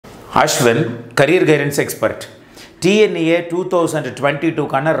Ashwin, career guidance expert. TNEA 2022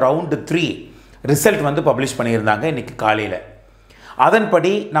 கான round 3 result வந்து publish பண்ணியிருந்தாங்க இன்னைக்கு காலையில்.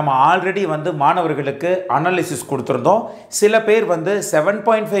 அதன்படி நம்ம ஆல்ரெடி வந்து மாணவர்களுக்கு அனாலிசிஸ் கொடுத்துருந்தோம். சில பேர் வந்து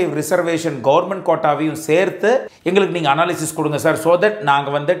 7.5 ரிசர்வேஷன் கவர்மெண்ட் கோட்டாவையும் சேர்த்து எங்களுக்கு நீங்கள் அனாலிசிஸ் கொடுங்க சார், ஸோ தட்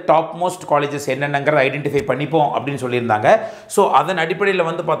நாங்கள் வந்து டாப் மோஸ்ட் காலேஜஸ் என்னென்னங்கிறத ஐடென்டிஃபை பண்ணிப்போம் அப்படின்னு சொல்லியிருந்தாங்க. ஸோ அதன் அடிப்படையில்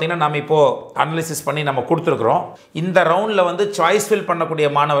வந்து பார்த்திங்கன்னா நம்ம இப்போது அனாலிசிஸ் பண்ணி நம்ம கொடுத்துருக்குறோம். இந்த ரவுண்டில் வந்து சாய்ஸ் ஃபில் பண்ணக்கூடிய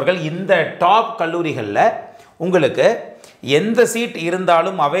மாணவர்கள் இந்த டாப் கல்லூரிகளில் உங்களுக்கு எந்த சீட்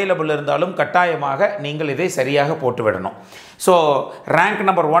இருந்தாலும் அவைலபிள் இருந்தாலும் கட்டாயமாக நீங்கள் இதை சரியாக போட்டு விடணும். ஸோ ரேங்க்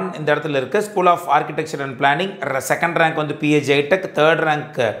நம்பர் 1 இந்த இடத்துல இருக்குது, school of architecture and planning. Second rank வந்து PSG Tech, third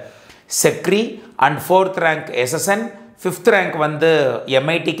rank செக்ரி and fourth rank SSN, fifth rank வந்து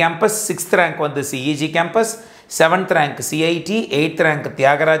MIT கேம்பஸ், சிக்ஸ்த் ரேங்க் வந்து CEG campus, seventh rank CIT, eighth rank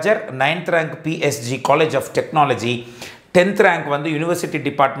Thyagarajar, ninth rank PSG college of technology, tenth rank வந்து university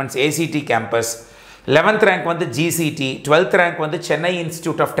departments ACT campus, 11th rank வந்து GCT, 12th rank வந்து Chennai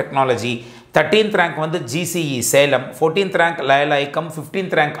Institute of Technology, 13th rank வந்து GCE Sairam, 14th rank Layla Icom,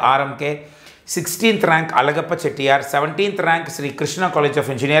 15th rank RMK, 16th rank Alagappa Chettiar, 17th rank Sri Krishna College of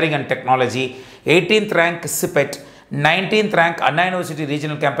Engineering and Technology, 18th rank CIT, 19th rank Anna University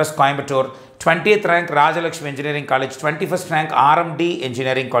Regional Campus Coimbatore, 20th rank Rajalakshmi Engineering College, 21st rank RMD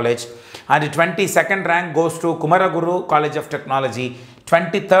Engineering College, and 22nd rank goes to Kumaraguru College of Technology,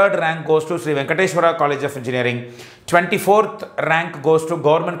 23rd rank goes to Sri Venkateshwara College of Engineering, 24th rank goes to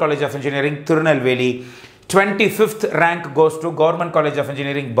Government College of Engineering Tirunelveli, 25th rank goes to Government College of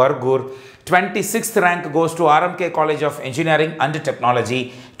Engineering Bargur, 26th rank goes to RMK College of Engineering and Technology,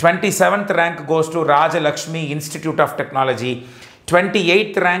 27th rank goes to Rajalakshmi Institute of Technology,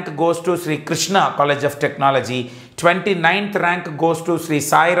 28th rank goes to Sri Krishna College of Technology, 29th rank goes to Sri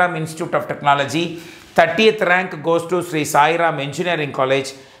Sairam Institute of Technology, 30th rank goes to Sri Sairam Engineering College,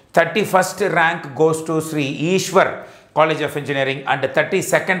 31st rank goes to Sri Eshwar College of Engineering, and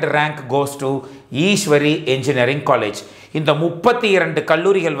 32nd rank goes to Easwari Engineering College. இந்த 32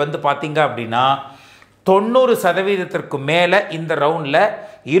 கல்லூரிகள் வந்து பார்த்தீங்க அப்படின்னா 90% மேலே இந்த ரவுண்டில்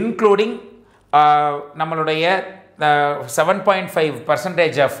including நம்மளுடைய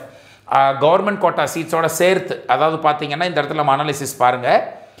 7.5% of government quota சீட்ஸோட சேர்த்து, அதாவது பார்த்தீங்கன்னா இந்த இடத்துல நம்ம அனாலிசிஸ் பாருங்கள்.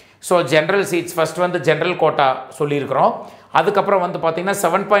 ஸோ ஜென்ரல் சீட்ஸ் ஃபஸ்ட் வந்து ஜென்ரல் கோட்டா சொல்லியிருக்கிறோம். அதுக்கப்புறம் வந்து பார்த்திங்கன்னா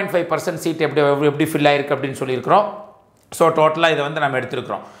 7.5% சீட் எப்படி ஃபில் ஆகிருக்கு அப்படின்னு சொல்லியிருக்கிறோம். ஸோ டோட்டலாக இதை வந்து நம்ம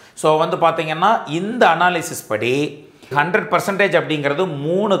எடுத்துருக்கிறோம். ஸோ வந்து பார்த்திங்கன்னா இந்த அனாலிசிஸ் படி 100% அப்படிங்கிறது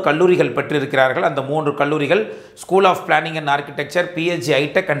 3 கல்லூரிகள் பெற்றிருக்கிறார்கள். அந்த 3 கல்லூரிகள் school of planning and architecture, PSG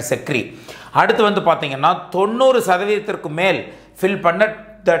ITech and செக்ரி. அடுத்து வந்து பார்த்திங்கன்னா 90% மேல் ஃபில் பண்ண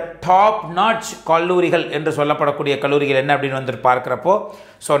த டாப் நாட்ச் கல்லூரிகள் என்று சொல்லப்படக்கூடிய கல்லூரிகள் என்ன அப்படின்னு வந்துட்டு பார்க்குறப்போ,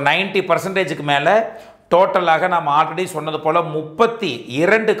 ஸோ 90%க்கு மேலே டோட்டலாக நாம் ஆல்ரெடி சொன்னது போல்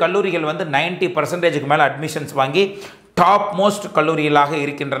 32 கல்லூரிகள் வந்து 90%க்கு மேலே அட்மிஷன்ஸ் வாங்கி டாப் மோஸ்ட் கல்லூரிகளாக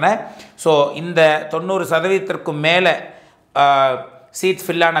இருக்கின்றன. ஸோ இந்த 90%க்கு மேலே சீட்ஸ்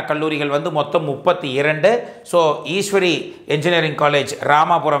ஃபில்லான கல்லூரிகள் வந்து மொத்தம் 32. So Eswari engineering college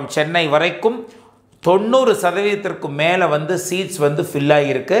Ramapuram Chennai வரைக்கும் 90%க்கு மேலே வந்து சீட்ஸ் வந்து ஃபில்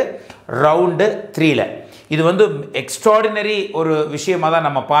ஆகியிருக்கு ரவுண்டு 3ல். இது வந்து எக்ஸ்ட்ராடினரி ஒரு விஷயமாக தான்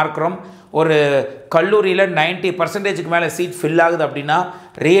நம்ம பார்க்குறோம். ஒரு கல்லூரியில் 90%க்கு மேலே சீட் ஃபில் ஆகுது அப்படின்னா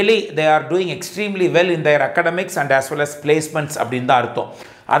really they are doing extremely well in there academics and as well as placements அப்படின்னு தான் அர்த்தம்.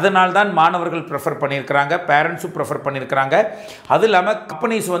 அதனால தான் மாணவர்கள் ப்ரிஃபர் பண்ணியிருக்கிறாங்க, பேரண்ட்ஸும் ப்ரிஃபர் பண்ணியிருக்கிறாங்க. அது இல்லாமல்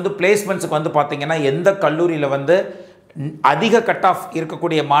கம்பெனிஸ் வந்து பிளேஸ்மெண்ட்ஸுக்கு வந்து பார்த்திங்கன்னா எந்த கல்லூரியில் வந்து அதிக கட் ஆஃப்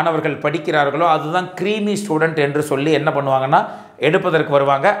இருக்கக்கூடிய மாணவர்கள் படிக்கிறார்களோ அதுதான் க்ரீமி ஸ்டூடெண்ட் என்று சொல்லி என்ன பண்ணுவாங்கன்னா எடுப்பதற்கு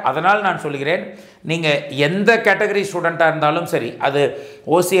வருவாங்க. அதனால் நான் சொல்கிறேன், நீங்கள் எந்த கேட்டகரி ஸ்டூடெண்ட்டாக இருந்தாலும் சரி, அது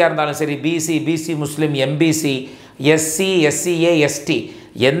ஓசியாக இருந்தாலும் சரி, BC முஸ்லீம், MBC, SC, SCA, ST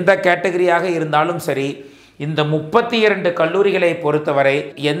எந்த கேட்டகரியாக இருந்தாலும் சரி, இந்த 32 கல்லூரிகளை பொறுத்தவரை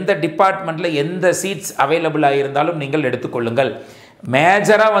எந்த டிபார்ட்மெண்ட்டில் எந்த சீட்ஸ் அவைலபிளாக இருந்தாலும் நீங்கள் எடுத்துக்கொள்ளுங்கள்.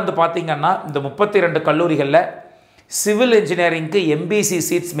 மேஜராக வந்து பார்த்திங்கன்னா இந்த 32 கல்லூரிகளில் சிவில் இன்ஜினியரிங்க்கு MBC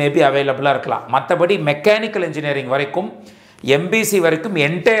சீட்ஸ் மேபி அவைலபிளாக இருக்கலாம். மற்றபடி மெக்கானிக்கல் இன்ஜினியரிங் வரைக்கும் MBC வரைக்கும்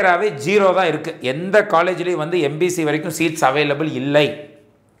என்டையராகவே 0 தான் இருக்குது. எந்த காலேஜ்லேயும் வந்து MBC வரைக்கும் சீட்ஸ் அவைலபிள் இல்லை.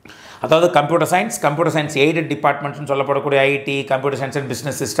 அதாவது கம்ப்யூட்டர் சயின்ஸ் எய்டட் டிபார்ட்மெண்ட்ஸ்னு சொல்லப்படக்கூடிய IT, computer science and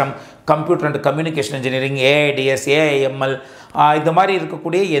business system, computer and communication engineering, AIDS, AIML, இந்த மாதிரி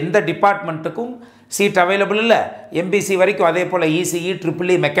இருக்கக்கூடிய எந்த டிபார்ட்மெண்ட்டுக்கும் சீட் அவைலபிள் இல்லை. MBC வரைக்கும் அதே போல் ECE,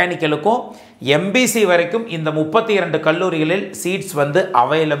 EEE மெக்கானிக்கலுக்கும் MBC வரைக்கும் இந்த 32 கல்லூரிகளில் சீட்ஸ் வந்து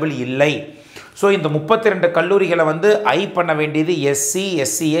அவைலபிள் இல்லை. ஸோ இந்த 32 கல்லூரிகளை வந்து ஐ பண்ண வேண்டியது எஸ்சி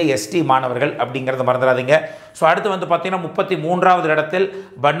எஸ்சிஏ எஸ்டி மாணவர்கள் அப்படிங்கிறத மறந்துடாதீங்க. ஸோ அடுத்து வந்து பார்த்தீங்கன்னா 33வது இடத்தில்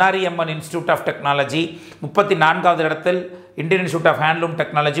பன்னாரியம்மன் இன்ஸ்டியூட் ஆஃப் டெக்னாலஜி, 34வது இடத்தில் Indian institute of handloom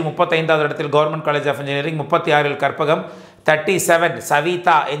technology, 35வது இடத்தில் government college of engineering, 36 Karpagam, 37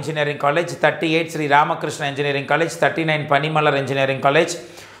 Saveetha engineering college, 38 Sri Ramakrishna engineering college, 39 Panimalar engineering college,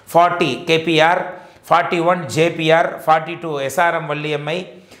 40 KPR, 41 JPR, 42 SRM Valliammai,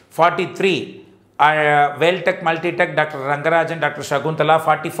 43 Vel Tech Multitech doctor Rangarajan doctor Shakuntala,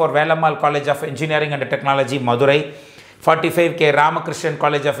 44 Velammal college of engineering and technology Madurai, 45 K Ramakrishna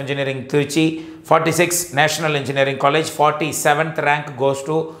College of Engineering Trichy, 46 National Engineering College, 47th rank goes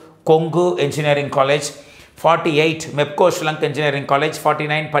to Kongu Engineering College, 48 Mepco Engineering College,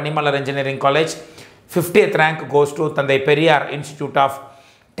 49 Panimalar Engineering College, 50th rank goes to Thandai Periyar Institute of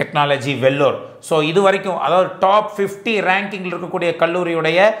Technology Vellore. So இது வரைக்கும் அதாவது top 50 ரேங்கிங்கில் இருக்கக்கூடிய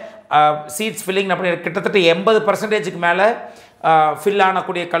கல்லூரியுடைய seeds filling அப்படி கிட்டத்தட்ட 80% மேலே fill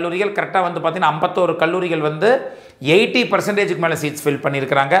ஆனக்கூடிய கல்லூரிகள் கரெக்டாக வந்து பார்த்திங்கன்னா 51 கல்லூரிகள் வந்து 80% மேலே சீட்ஸ் ஃபில்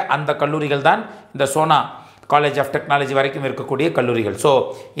பண்ணியிருக்கிறாங்க. அந்த கல்லூரிகள் தான் இந்த சோனா காலேஜ் ஆஃப் டெக்னாலஜி வரைக்கும் இருக்கக்கூடிய கல்லூரிகள். ஸோ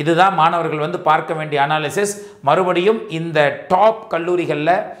இதுதான் மாணவர்கள் வந்து பார்க்க வேண்டிய அனாலிசிஸ். மறுபடியும் இந்த டாப்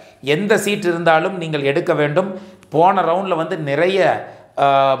கல்லூரிகளில் எந்த சீட் இருந்தாலும் நீங்கள் எடுக்க வேண்டும். போன ரவுண்டில் வந்து நிறைய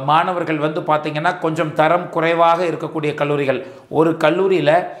மாணவர்கள் வந்து பார்த்திங்கன்னா கொஞ்சம் தரம் குறைவாக இருக்கக்கூடிய கல்லூரிகள், ஒரு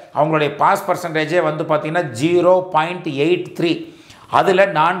கல்லூரியில் அவங்களுடைய பாஸ் பர்சன்டேஜே வந்து பார்த்திங்கன்னா 0.83, அதில்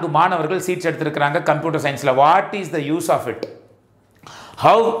 4 மாணவர்கள் சீட்ஸ் எடுத்திருக்கிறாங்க கம்ப்யூட்டர் சயின்ஸில். What is the use of it?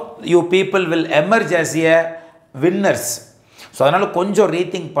 How you people will emerge as a winners? So அதனால் கொஞ்சம்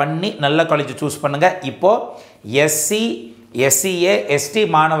ரீதிங்க் பண்ணி நல்ல காலேஜ் சூஸ் பண்ணுங்கள். இப்போது எஸ்சி எஸ்சிஏ எஸ்டி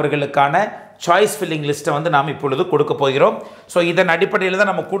மாணவர்களுக்கான சாய்ஸ் ஃபில்லிங் லிஸ்ட்டை வந்து நாம் இப்பொழுது கொடுக்க போகிறோம். ஸோ இதன் அடிப்படையில் தான்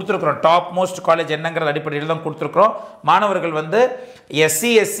நம்ம கொடுத்துருக்குறோம். டாப் மோஸ்ட் காலேஜ் என்னங்கிற அடிப்படையில் தான் கொடுத்துருக்குறோம். மாணவர்கள் வந்து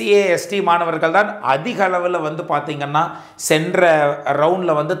எஸ்சி எஸ்சிஏ எஸ்டி மாணவர்கள் தான் அதிக அளவில் வந்து பார்த்திங்கன்னா சென்ற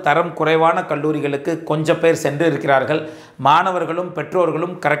ரவுண்டில் வந்து தரம் குறைவான கல்லூரிகளுக்கு கொஞ்சம் பேர் சென்று இருக்கிறார்கள். மாணவர்களும்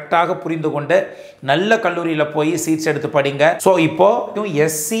பெற்றோர்களும் கரெக்டாக புரிந்து கொண்டு நல்ல கல்லூரியில் போய் சீட்ஸ் எடுத்து படிங்க. ஸோ இப்போது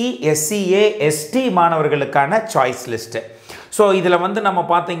எஸ்சி எஸ்சிஏ எஸ்டி மாணவர்களுக்கான சாய்ஸ் லிஸ்ட்டு. ஸோ இதில் வந்து நம்ம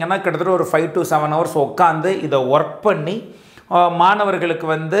பார்த்திங்கன்னா கிட்டத்தட்ட ஒரு 5 to 7 hours உட்காந்து இதை ஒர்க் பண்ணி மாணவர்களுக்கு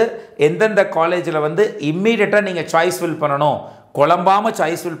வந்து எந்தெந்த காலேஜில் வந்து இம்மீடியட்டாக நீங்கள் சாய்ஸ் ஃபில் பண்ணணும், குழம்பாமல்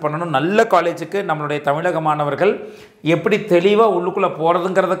சாய்ஸ் ஃபில் பண்ணணும், நல்ல காலேஜுக்கு நம்மளுடைய தமிழக மாணவர்கள் எப்படி தெளிவாக உள்ளுக்குள்ளே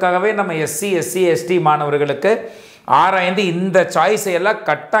போகிறதுங்கிறதுக்காகவே நம்ம எஸ்சி எஸ்சி எஸ்டி மாணவர்களுக்கு ஆராய்ந்து இந்த சாய்ஸை எல்லாம்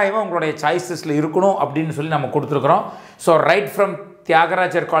கட்டாயமாக உங்களுடைய சாய்ஸ் லிஸ்ட்டில் இருக்கணும் அப்படின்னு சொல்லி நம்ம கொடுத்துருக்குறோம். So right from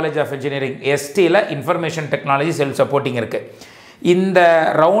Thyagarajar college of engineering எஸ்டியில் information technology self supporting இருக்குது. இந்த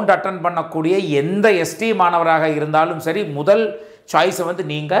ரவுண்ட் அட்டன் பண்ணக்கூடிய எந்த எஸ்டி மாணவராக இருந்தாலும் சரி, முதல் சாய்ஸை வந்து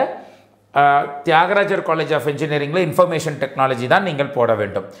நீங்கள் Thyagarajar college of இன்ஜினியரிங்கில் information technology தான் நீங்கள் போட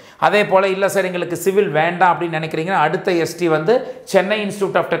வேண்டும். அதே போல் இல்லை சார் எங்களுக்கு சிவில் வேண்டாம் அப்படின்னு நினைக்கிறீங்கன்னா அடுத்த எஸ்டி வந்து சென்னை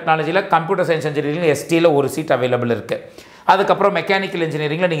இன்ஸ்டியூட் ஆஃப் டெக்னாலஜியில் கம்ப்யூட்டர் சயின்ஸ் இன்ஜினியரிங்கில் எஸ்டியில் ஒரு சீட் அவைலபிள் இருக்குது. அதுக்கப்புறம் மெக்கானிக்கல்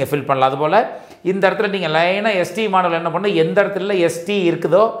இன்ஜினியரிங்கில் நீங்கள் ஃபில் பண்ணலாம். அதுபோல் இந்த இடத்துல நீங்கள் லைனாக எஸ்டி மாடல் என்ன பண்ணணும், எந்த இடத்துல எஸ்டி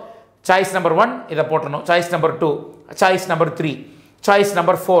இருக்குதோ சாய்ஸ் நம்பர் 1 இதை போட்டணும், choice number 2, choice number 3, choice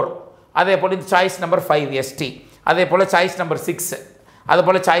number 4, அதே போல் இந்த சாய்ஸ் நம்பர் 5 எஸ்டி, அதே போல் சாய்ஸ் நம்பர் 6, அது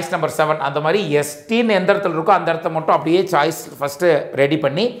போல் சாய்ஸ் நம்பர் 7, அந்த மாதிரி எஸ்டின்னு எந்த இடத்துல இருக்கோ அந்த இடத்த மட்டும் அப்படியே சாய்ஸ் ஃபஸ்ட்டு ரெடி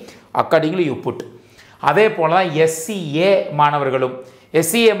பண்ணி அக்கார்டிங்லி யூ புட். அதே போல் தான் எஸ்சிஏ மாணவர்களும்,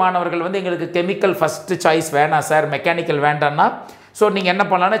 எஸ்சிஏ மாணவர்கள் வந்து எங்களுக்கு கெமிக்கல் ஃபஸ்ட்டு சாய்ஸ் வேணாம் சார், மெக்கானிக்கல் வேண்டாம்னா ஸோ நீங்கள் என்ன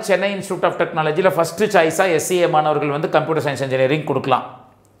பண்ணலான்னா சென்னை இன்ஸ்டியூட் ஆஃப் டெக்னாலஜியில் ஃபஸ்ட்டு சாய்ஸாக எஸ்சிஏ மாணவர்கள் வந்து கம்ப்யூட்டர் சயின்ஸ் இன்ஜினியரிங் கொடுக்கலாம்.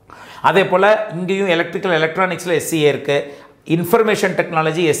 அதே போல் இங்கேயும் எலக்ட்ரிக்கல் எலக்ட்ரானிக்ஸில் எஸ்சிஏ இருக்குது, இன்ஃபர்மேஷன்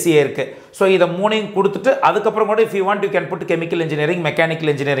டெக்னாலஜி எஸ்சிஏ இருக்குது. ஸோ இதை 3ஐயும் கொடுத்துட்டு அதுக்கப்புறம் கூட if you want you can put chemical engineering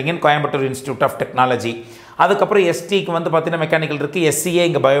mechanical engineering in Coimbatore institute of technology. அதுக்கப்புறம் எஸ்டிக்கு வந்து பார்த்தீங்கன்னா மெக்கானிக்கல் இருக்குது, எஸ்சிஏ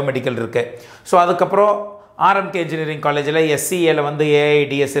இங்கே பயோமெடிக்கல் இருக்குது. ஸோ அதுக்கப்புறம் ஆர்எம்கே இன்ஜினியரிங் காலேஜில் எஸ்சிஏல வந்து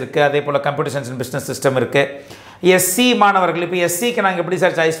ஏஐடிஎஸ் இருக்குது, அதே போல் computer science and business system இருக்குது. எஸ்சி மாணவர்கள் இப்போ எஸ்சிக்கு நாங்கள் எப்படி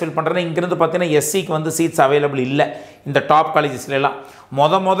சார் சாய்ஸ் ஃபில் பண்ணுறோன்னா இங்கேருந்து பார்த்தீங்கன்னா எஸ்சிக்கு வந்து சீட்ஸ் அவைலபிள் இல்லை இந்த டாப் காலேஜஸ்லாம்.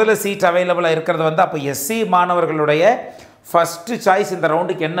 முதல்ல சீட் அவைலபிளாக இருக்கிறது வந்து அப்போ எஸ்சி மாணவர்களுடைய ஃபஸ்ட்டு சாய்ஸ் இந்த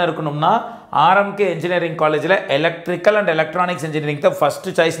ரவுண்டுக்கு என்ன இருக்கணும்னா ஆர்எம்கே இன்ஜினியரிங் காலேஜில் எலக்ட்ரிக்கல் அண்ட் எலக்ட்ரானிக்ஸ் இன்ஜினியரிங் தான்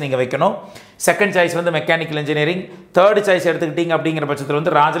ஃபஸ்ட்டு சாய்ஸ் நீங்கள் வைக்கணும். செகண்ட் சாய்ஸ் வந்து மெக்கானிக்கல் இன்ஜினியரிங். தேர்ட் சாய்ஸ் எடுத்துக்கிட்டீங்க அப்படிங்கிற பட்சத்தில்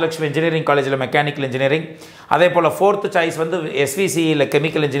வந்து ராஜலட்சுமி இன்ஜினியரிங் காலேஜில் மெக்கானிக்கல் இன்ஜினியரிங். அதே போல் ஃபோர்த்து சாய்ஸ் வந்து SVCE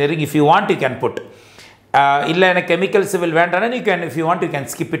chemical engineering. If you want you can put, இல்லை எனக்கு chemical civil வேண்டானா you can, if you want you can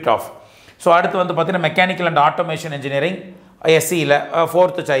skip it of. So அடுத்து வந்து பார்த்தீங்கன்னா mechanical and automation engineering எஸ்சியில்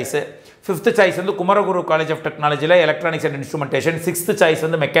fourth choice. Fifth choice வந்து Kumaraguru college of டெக்னாலஜியில் electronics and instrumentation. Sixth choice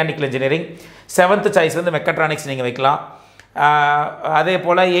வந்து mechanical engineering. Seventh choice வந்து mechatronics நீங்கள் வைக்கலாம். அதே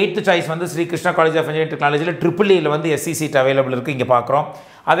போல் எயித்து சாய்ஸ் வந்து Sri Krishna college of engineering டெக்னாலஜியில் EEE வந்து SC சீட் அவைலபிள் இருக்குது இங்கே பார்க்குறோம்.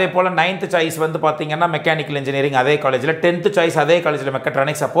 அதே போல் 9th சாய்ஸ் வந்து பார்த்தீங்கன்னா மெக்கானிக்கல் இன்ஜினியரிங் அதே காலேஜில், 10th சாய்ஸ் அதே காலேஜில்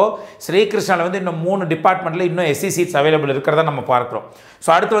மெக்கட்ரானிக்ஸ். அப்போது ஸ்ரீகிருஷ்ணாவில் வந்து இன்னும் 3 டிபார்ட்மெண்ட்டில் இன்னும் எஸ்சி சீட்ஸ் அவைலபிள் இருக்கிறத நம்ம பார்க்குறோம்.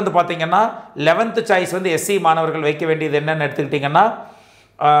 ஸோ அடுத்து வந்து பார்த்தீங்கன்னா 11th சாய்ஸ் வந்து எஸ்சி மாணவர்கள் வைக்க வேண்டியது என்னென்னு எடுத்துக்கிட்டிங்கன்னா,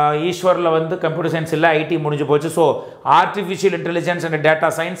 ஈஸ்வரில் வந்து கம்ப்யூட்டர் சயின்ஸ் இல்லை, ஐடி முடிஞ்சு போச்சு. So artificial intelligence and data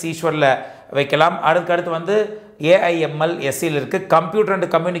science ஈஸ்வரில் வைக்கலாம். அடுத்து வந்து ஏஐஎம்எல் எஸ்சியில் இருக்குது. Computer and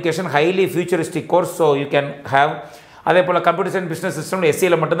communication highly futuristic course, so you can have. அதே போல் கம்ப்யூட்டர் சயின்ஸ் பிஸ்னஸ் சிஸ்டம்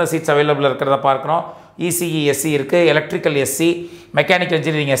எஸ்சியில் மட்டும்தான் சீட்ஸ் அவைலபிள் இருக்கிறத பார்க்குறோம். இசிஇ எஸ்சி இருக்குது, electrical SC, mechanical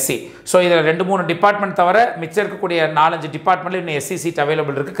engineering SC. So இதில் 2-3 டிபார்ட்மெண்ட் தவிர மிச்சம் இருக்கக்கூடிய 4-5 டிபார்ட்மெண்ட்டில் இன்னும் எஸ்சி சீட்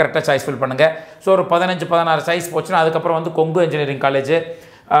அவைலபிள் இருக்குது. கரெக்டாக சாய்ஸ் ஃபில் பண்ணுங்கள். ஸோ ஒரு 15-16 சாய்ஸ் போச்சுன்னா அதுக்கப்புறம் வந்து Kongu engineering college,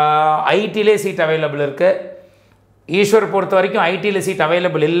 ஐடியிலே seat available இருக்குது. ஈஸ்வர் பொறுத்த வரைக்கும் ஐடியில் சீட்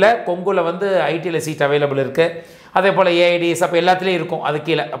அவைலபிள் இல்லை, கொங்குவில் வந்து ஐடியில் சீட் அவைலபிள் இருக்குது. அதே போல் ஏஐடிஎஸ் அப்போ எல்லாத்துலேயும் இருக்கும் அது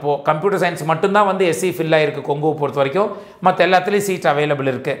கீழே. அப்போது கம்ப்யூட்டர் சயின்ஸ் மட்டும்தான் வந்து எஸ்சி ஃபில் ஆகிருக்கு கொங்குவை பொறுத்த வரைக்கும், மற்ற எல்லாத்துலேயும் சீட் அவைலபிள்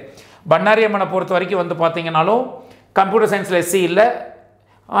இருக்குது. பன்னாரியம்மனை பொறுத்த வரைக்கும் வந்து பார்த்தீங்கன்னாலும் கம்ப்யூட்டர் சயின்ஸில் எஸ்சி இல்லை,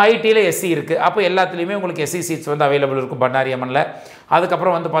 ஐடியில் எஸ்சி இருக்குது. அப்போ எல்லாத்துலேயுமே உங்களுக்கு எஸ்சி சீட்ஸ் வந்து அவைலபிள் இருக்கும் பன்னாரியம்மனில்.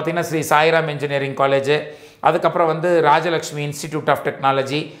 அதுக்கப்புறம் வந்து பார்த்திங்கன்னா ஸ்ரீ சாய்ராம் இன்ஜினியரிங் காலேஜ், அதுக்கப்புறம் வந்து ராஜலக்ஷ்மி இன்ஸ்டிடியூட் ஆஃப்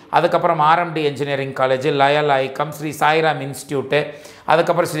டெக்னாலஜி, அதுக்கப்புறம் RMT engineering college, லயல் ஐக்கம், Sri Sairam institute,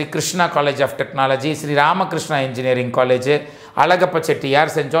 அதுக்கப்புறம் Sri Krishna college of technology, Sri Ramakrishna engineering college, Alagappa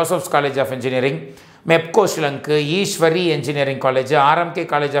Chettiar, send Joseph's college of engineering, Mepco ஷிலங்கு, Eswari engineering college, RMK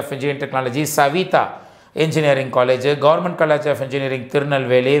college of engineering technology, Saveetha engineering college, government college of engineering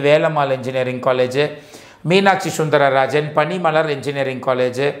Tirunelveli, Velammal engineering college, Meenakshi Sundararajan, Panimalar engineering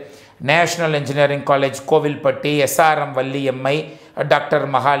college, national engineering college Kovilpatti, SRM Valliammai, doctor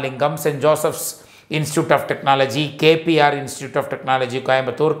Mahalingam, send Joseph's institute of technology, KPR institute of technology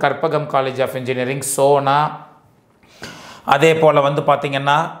Coimbatore, Karpagam college of engineering Sona, அதே போல் வந்து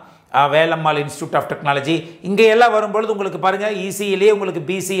பார்த்திங்கன்னா Velammal institute of technology. இங்கே எல்லாம் வரும்பொழுது உங்களுக்கு பாருங்கள் இசியிலேயே உங்களுக்கு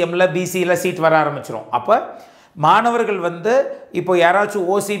பிசியில் சீட் வர ஆரம்பிச்சிடும். அப்போ மாணவர்கள் வந்து இப்போ யாராச்சும்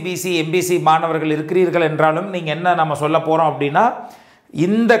ஓசிபிசி எம்பிசி மாணவர்கள் இருக்கிறீர்கள் என்றாலும் நீங்கள் என்ன நம்ம சொல்ல போகிறோம் அப்படின்னா,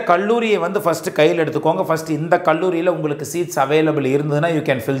 இந்த கல்லூரியை வந்து ஃபஸ்ட்டு கையில் எடுத்துக்கோங்க. ஃபஸ்ட்டு இந்த கல்லூரியில் உங்களுக்கு சீட்ஸ் அவைலபிள் இருந்ததுன்னா you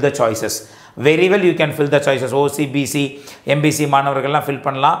can fill the choices very well. You can fill the choices. OCPC MBC மாணவர்கள்லாம் ஃபில்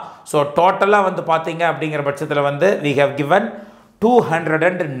பண்ணலாம். ஸோ டோட்டலாக வந்து பார்த்தீங்க அப்படிங்கிற பட்சத்தில் வந்து we have given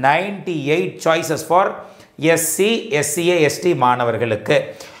 298 choices for SC SCA ST மாணவர்களுக்கு.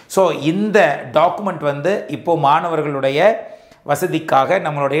 ஸோ இந்த டாக்குமெண்ட் வந்து இப்போது மாணவர்களுடைய வசதிக்காக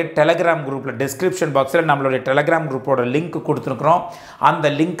நம்மளுடைய டெலகிராம் குரூப்பில் டிஸ்கிரிப்ஷன் பாக்ஸில் நம்மளுடைய டெலகிராம் குரூப்போட லிங்க் கொடுத்துருக்குறோம். அந்த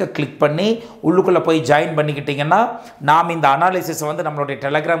லிங்க்கை கிளிக் பண்ணி உள்ளுக்குள்ளே போய் ஜாயின் பண்ணிக்கிட்டிங்கன்னா நாம் இந்த அனாலிசிஸை வந்து நம்மளுடைய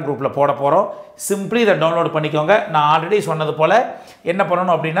டெலகிராம் குரூப்பில் போட போகிறோம். சிம்பிளி இதை டவுன்லோட் பண்ணிக்கோங்க. நான் ஆல்ரெடி சொன்னது போல் என்ன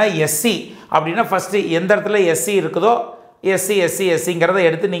பண்ணணும் அப்படின்னா, எஸ்சி அப்படின்னா ஃபஸ்ட்டு எந்த இடத்துல எஸ்சி இருக்குதோ எஸ்சிங்கிறத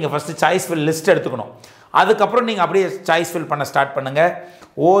எடுத்து நீங்கள் ஃபஸ்ட்டு சாய்ஸ் ஃபில் லிஸ்ட் எடுத்துக்கணும். அதுக்கப்புறம் நீங்கள் அப்படியே சாய்ஸ் ஃபில் பண்ண ஸ்டார்ட் பண்ணுங்கள்.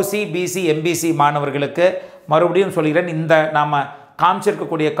 ஓசி பிசி எம்பிசி மாணவர்களுக்கு மறுபடியும் சொல்கிறேன், இந்த நாம்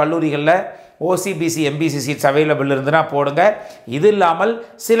காமிச்சிருக்கக்கூடிய கல்லூரிகளில் ஓசிபிசி எம்பிசி சீட்ஸ் அவைலபிள் இருந்துன்னா போடுங்க. இது இல்லாமல்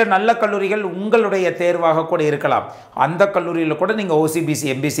சில நல்ல கல்லூரிகள் உங்களுடைய தேர்வாக கூட இருக்கலாம். அந்த கல்லூரியில் கூட நீங்கள் ஓசிபிசி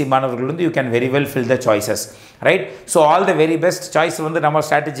எம்பிசி மாணவர்கள் வந்து you can very well fill the choices, right? So all the very best. Choice வந்து நம்ம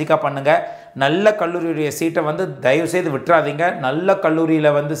ஸ்ட்ராட்டஜிக்காக பண்ணுங்கள். நல்ல கல்லூரியுடைய சீட்டை வந்து தயவுசெய்து விட்டுறாதீங்க. நல்ல கல்லூரியில்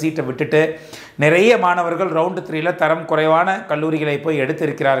வந்து சீட்டை விட்டுட்டு நிறைய மாணவர்கள் ரவுண்டு 3ல் தரம் குறைவான கல்லூரிகளை போய்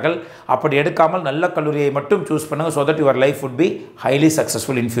எடுத்திருக்கிறார்கள். அப்படி எடுக்காமல் நல்ல கல்லூரியை மட்டும் சூஸ் பண்ணுங்கள். So that your life would be highly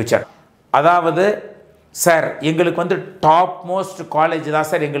successful in future. அதாவது சார் எங்களுக்கு வந்து டாப் மோஸ்ட் காலேஜ் தான்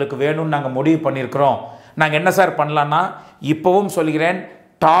சார் எங்களுக்கு வேணும்னு நாங்கள் முடிவு பண்ணியிருக்கிறோம், நாங்கள் என்ன சார் பண்ணலான்னா, இப்போவும் சொல்கிறேன்,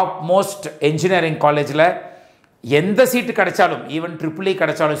 டாப் மோஸ்ட் என்ஜினியரிங் காலேஜில் எந்த சீட்டு கிடைச்சாலும், ஈவன் ட்ரிபிள்இ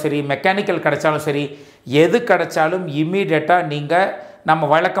கிடைச்சாலும் சரி, மெக்கானிக்கல் கிடைச்சாலும் சரி, எது கிடைச்சாலும் இம்மீடியட்டாக நீங்கள் நம்ம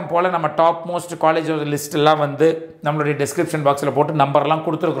வழக்கம் போல் நம்ம டாப் மோஸ்ட் காலேஜோட லிஸ்ட்டெல்லாம் வந்து நம்மளுடைய டிஸ்கிரிப்ஷன் பாக்ஸில் போட்டு நம்பர்லாம்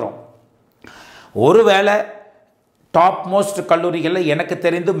கொடுத்துருக்குறோம். ஒருவேளை டாப் மோஸ்ட் கல்லூரிகளில் எனக்கு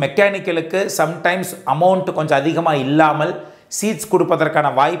தெரிந்து மெக்கானிக்கலுக்கு சம்டைம்ஸ் அமௌண்ட் கொஞ்சம் அதிகமாக இல்லாமல் சீட்ஸ் கொடுப்பதற்கான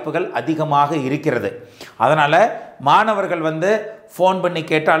வாய்ப்புகள் அதிகமாக இருக்கிறது. அதனால் மாணவர்கள் வந்து ஃபோன் பண்ணி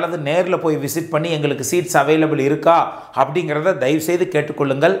கேட்டால் அல்லது நேரில் போய் விசிட் பண்ணி எங்களுக்கு சீட்ஸ் அவைலபிள் இருக்கா அப்படிங்கிறத தயவுசெய்து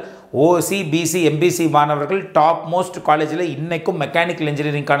கேட்டுக்கொள்ளுங்கள். ஓசி பிசி எம்பிசி மாணவர்கள் டாப் மோஸ்ட் காலேஜில் இன்றைக்கும் மெக்கானிக்கல்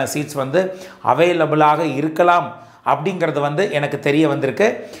இன்ஜினியரிங்கான சீட்ஸ் வந்து அவைலபிளாக இருக்கலாம் அப்படிங்கிறது வந்து எனக்கு தெரிய வந்திருக்கு.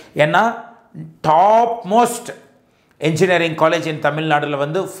 ஏன்னா டாப் மோஸ்ட் என்ஜினியரிங் காலேஜ் இன் தமிழ்நாட்டில்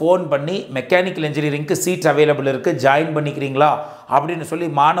வந்து ஃபோன் பண்ணி மெக்கானிக்கல் இன்ஜினியரிங்க்கு சீட்ஸ் அவைலபிள் இருக்குது, ஜாயின் பண்ணிக்கிறீங்களா அப்படின்னு சொல்லி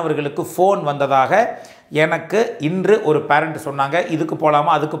மாணவர்களுக்கு ஃபோன் வந்ததாக எனக்கு இன்று ஒரு பேரண்ட் சொன்னாங்க. இதுக்கு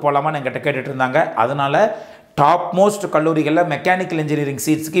போகலாமா அதுக்கு போகலாமான்னு என்கிட்ட கேட்டுட்டு இருந்தாங்க. அதனால் டாப் மோஸ்ட் கல்லூரிகளில் மெக்கானிக்கல் இன்ஜினியரிங்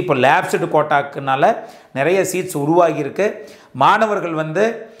சீட்ஸுக்கு இப்போ லேப்ஸ்டு கோட்டாக்குனால நிறைய சீட்ஸ் உருவாகியிருக்கு. மாணவர்கள் வந்து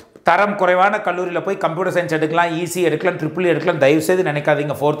தரம் குறைவான கல்லூரியில் போய் கம்ப்யூட்டர் சயின்ஸ் எடுக்கலாம், ஈஸி எடுக்கலாம், ட்ரிபிள் எடுக்கலாம் தயவுசெய்து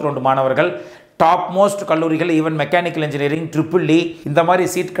நினைக்காதீங்க. 4th ரவுண்டு மாணவர்கள் டாப் மோஸ்ட் கல்லூரிகள், ஈவன் மெக்கானிக்கல் இன்ஜினியரிங், ட்ரிபிள் இந்த மாதிரி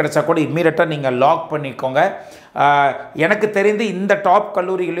சீட் கிடைச்சா கூட இம்மீடியட்டாக நீங்கள் லாக் பண்ணிக்கோங்க. எனக்கு தெரிந்து இந்த டாப்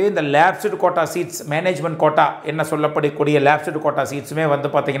கல்லூரிகளையும் இந்த lapsed quota seeds, management quota என்ன சொல்லப்படக்கூடிய லேப்ஸ்டு கோட்டா சீட்ஸுமே வந்து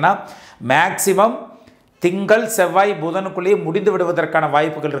பார்த்திங்கன்னா மேக்ஸிமம் திங்கள் செவ்வாய் புதனுக்குள்ளேயே முடிந்து விடுவதற்கான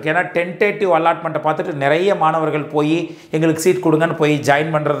வாய்ப்புகள் இருக்குது. ஏன்னா டென்டேட்டிவ் அலாட்மெண்ட்டை பார்த்துட்டு நிறைய மாணவர்கள் போய் எங்களுக்கு சீட் கொடுங்கன்னு போய்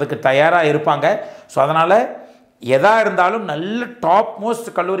ஜாயின் பண்ணுறதுக்கு தயாராக இருப்பாங்க. ஸோ அதனால் எதா இருந்தாலும் நல்ல டாப் மோஸ்ட்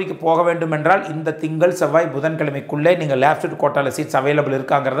கல்லூரிக்கு போக வேண்டும் என்றால் இந்த திங்கள் செவ்வாய் புதன்கிழமைக்குள்ளே நீங்கள் லேப்ஸ்டு கோட்டாவில் சீட்ஸ் அவைலபிள்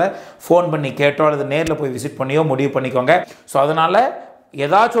இருக்காங்கிறத ஃபோன் பண்ணி கேட்டோ அல்லது நேரில் போய் விசிட் பண்ணியோ முடிவு பண்ணிக்கோங்க. ஸோ அதனால்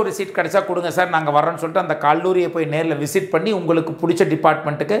ஏதாச்சும் ஒரு சீட் கிடைச்சா கொடுங்க சார், நாங்கள் வரோன்னு சொல்லிட்டு அந்த கல்லூரியை போய் நேரில் விசிட் பண்ணி உங்களுக்கு பிடிச்ச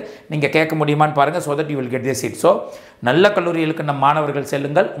டிபார்ட்மெண்ட்டுக்கு நீங்கள் கேட்க முடியுமான்னு பாருங்கள். So that you will get the seat. So நல்ல கல்லூரிகளுக்கு நம் மாணவர்கள்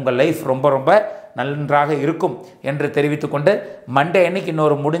செல்லுங்கள், உங்கள் லைஃப் ரொம்ப ரொம்ப நன்றாக இருக்கும் என்று தெரிவித்துக்கொண்டு மண்டே அன்னைக்கு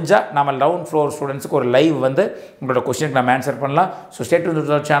இன்னொரு முடிஞ்சால் நம்ம டவுன் ஃப்ளோர் ஸ்டூடெண்ட்ஸுக்கு ஒரு லைவ் வந்து உங்களோட கொஸ்டினுக்கு நம்ம ஆன்சர் பண்ணலாம். So stay to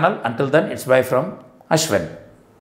the channel. Until then it's by from Ashwin.